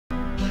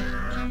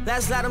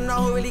Let's let them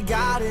know who really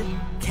got it.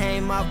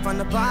 Came up from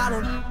the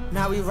bottom,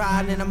 now we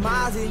riding in a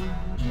Mozzie.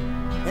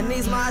 And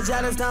these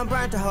Margellas done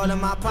burnt a hole in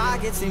my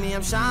pocket. See me,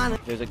 I'm shining.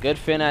 There's a good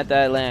Finn at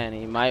that land.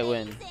 He might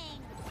win.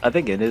 I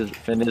think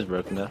Finn is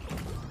broken now.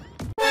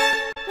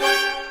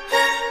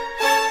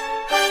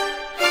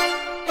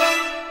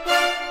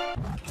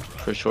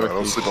 For sure.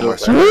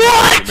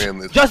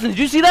 What? Justin, did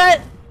you see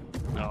that?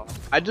 No.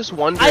 I just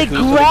wondered. I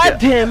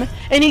grabbed him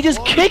and he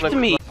just kicked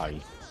me.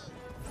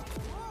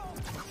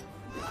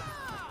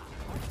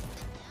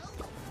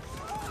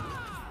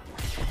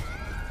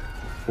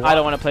 I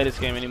don't want to play this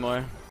game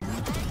anymore.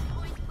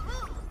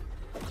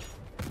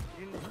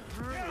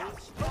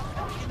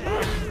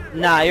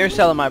 Nah, you're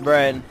selling my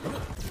bread.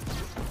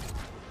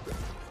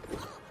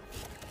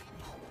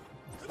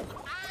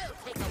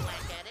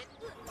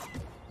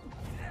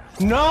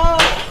 No!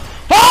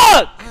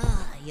 Fuck!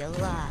 You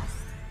lost.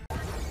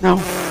 No,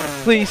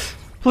 please,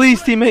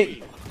 please,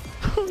 teammate.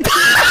 Oh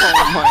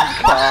my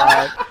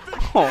god.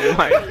 Oh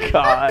my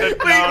god.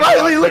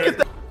 Riley, look at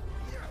that.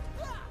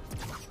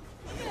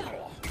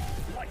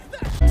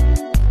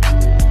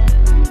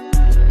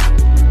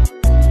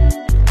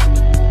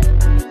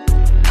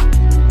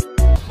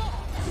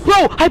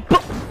 Bro,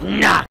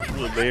 nah.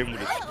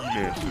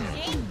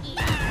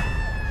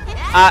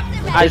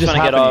 I just want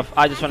to get off.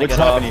 I just want to get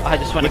off. I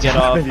just want to get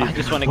off. I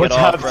just want to get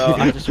off, bro.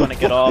 I just want to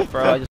get off,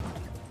 bro.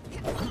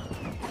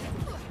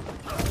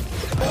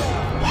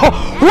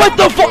 What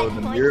the fuck?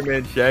 Mirror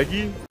man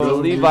Shaggy?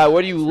 Levi,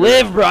 where do you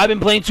live, bro? I've been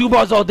playing 2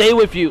 bars all day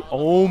with you.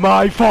 Oh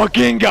my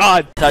fucking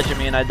god. Touching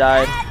me and I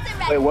died.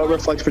 Wait, what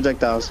reflects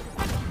projectiles?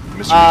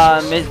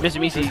 Mr.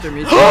 Misi.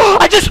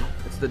 I just.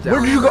 Where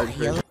did you go?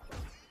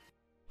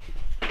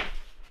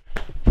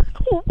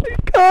 Oh my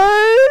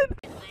god.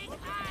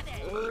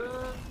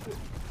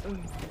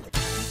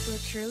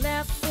 Put your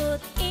left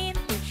foot in,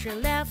 put your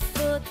left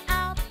foot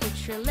out,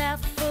 put your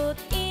left foot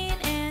in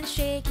and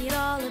shake it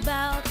all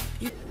about.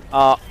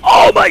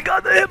 Oh my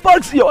god, the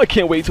hitbox! Yo, I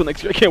can't wait till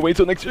next year. I can't wait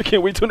till next year. I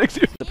can't wait till next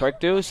year. The perk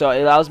do, so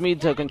it allows me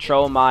to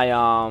control my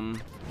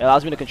it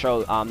allows me to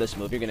control this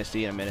move. You're gonna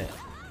see in a minute.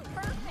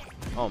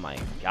 Oh my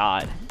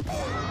god.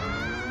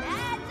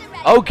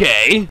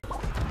 Okay.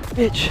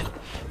 Bitch.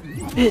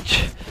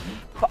 Bitch.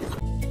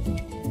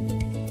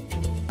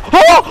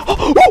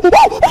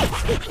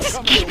 This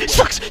game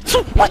sucks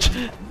so much.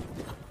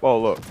 Oh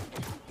look.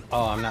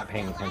 Oh, I'm not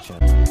paying attention.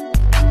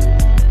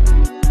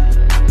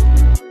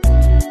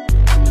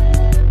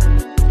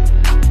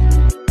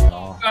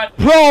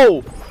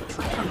 Bro!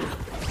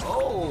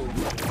 Oh!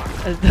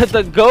 Is that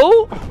the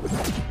go?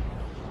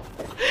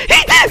 He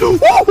did!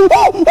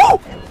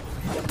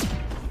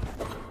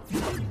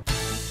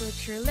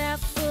 Put your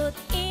left foot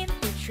in,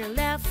 put your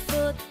left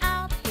foot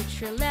out,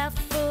 put your left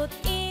foot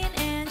in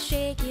and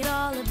shake it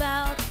all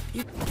about.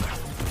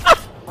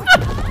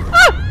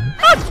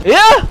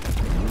 Yeah?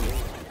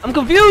 I'm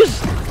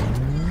confused!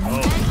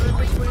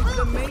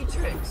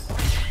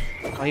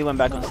 Oh, he went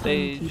back on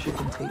stage.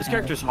 This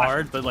character's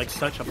hard, but like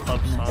such a pub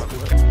song.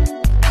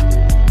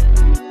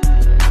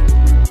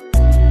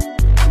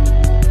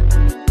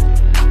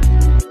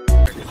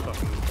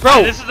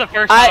 Bro, this is the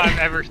first time I've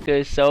ever.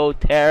 It's so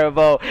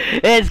terrible.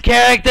 His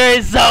character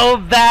is so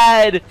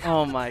bad.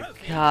 Oh my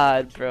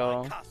god,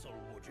 bro.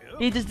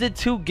 He just did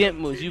 2 gimp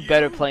moves. You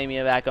better play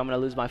me back. I'm gonna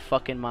lose my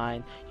fucking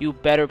mind. You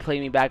better play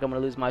me back. I'm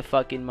gonna lose my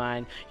fucking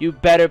mind. You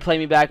better play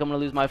me back. I'm gonna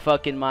lose my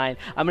fucking mind.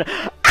 I'm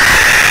gonna.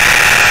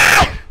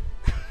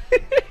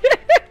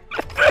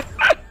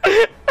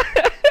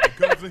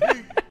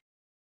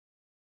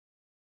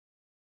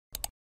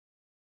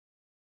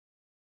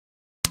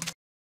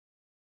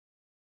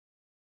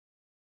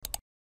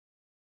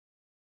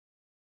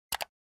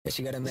 Yeah,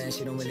 she got a man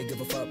she don't really give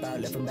a fuck about.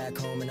 Left him back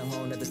home in a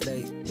whole nother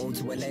state. Moved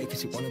to LA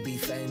cause she wanna be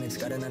famous.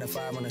 Got a 9 to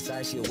 5 on the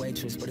side, she a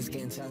waitress. But it's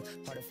getting tough,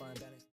 hard to find balance.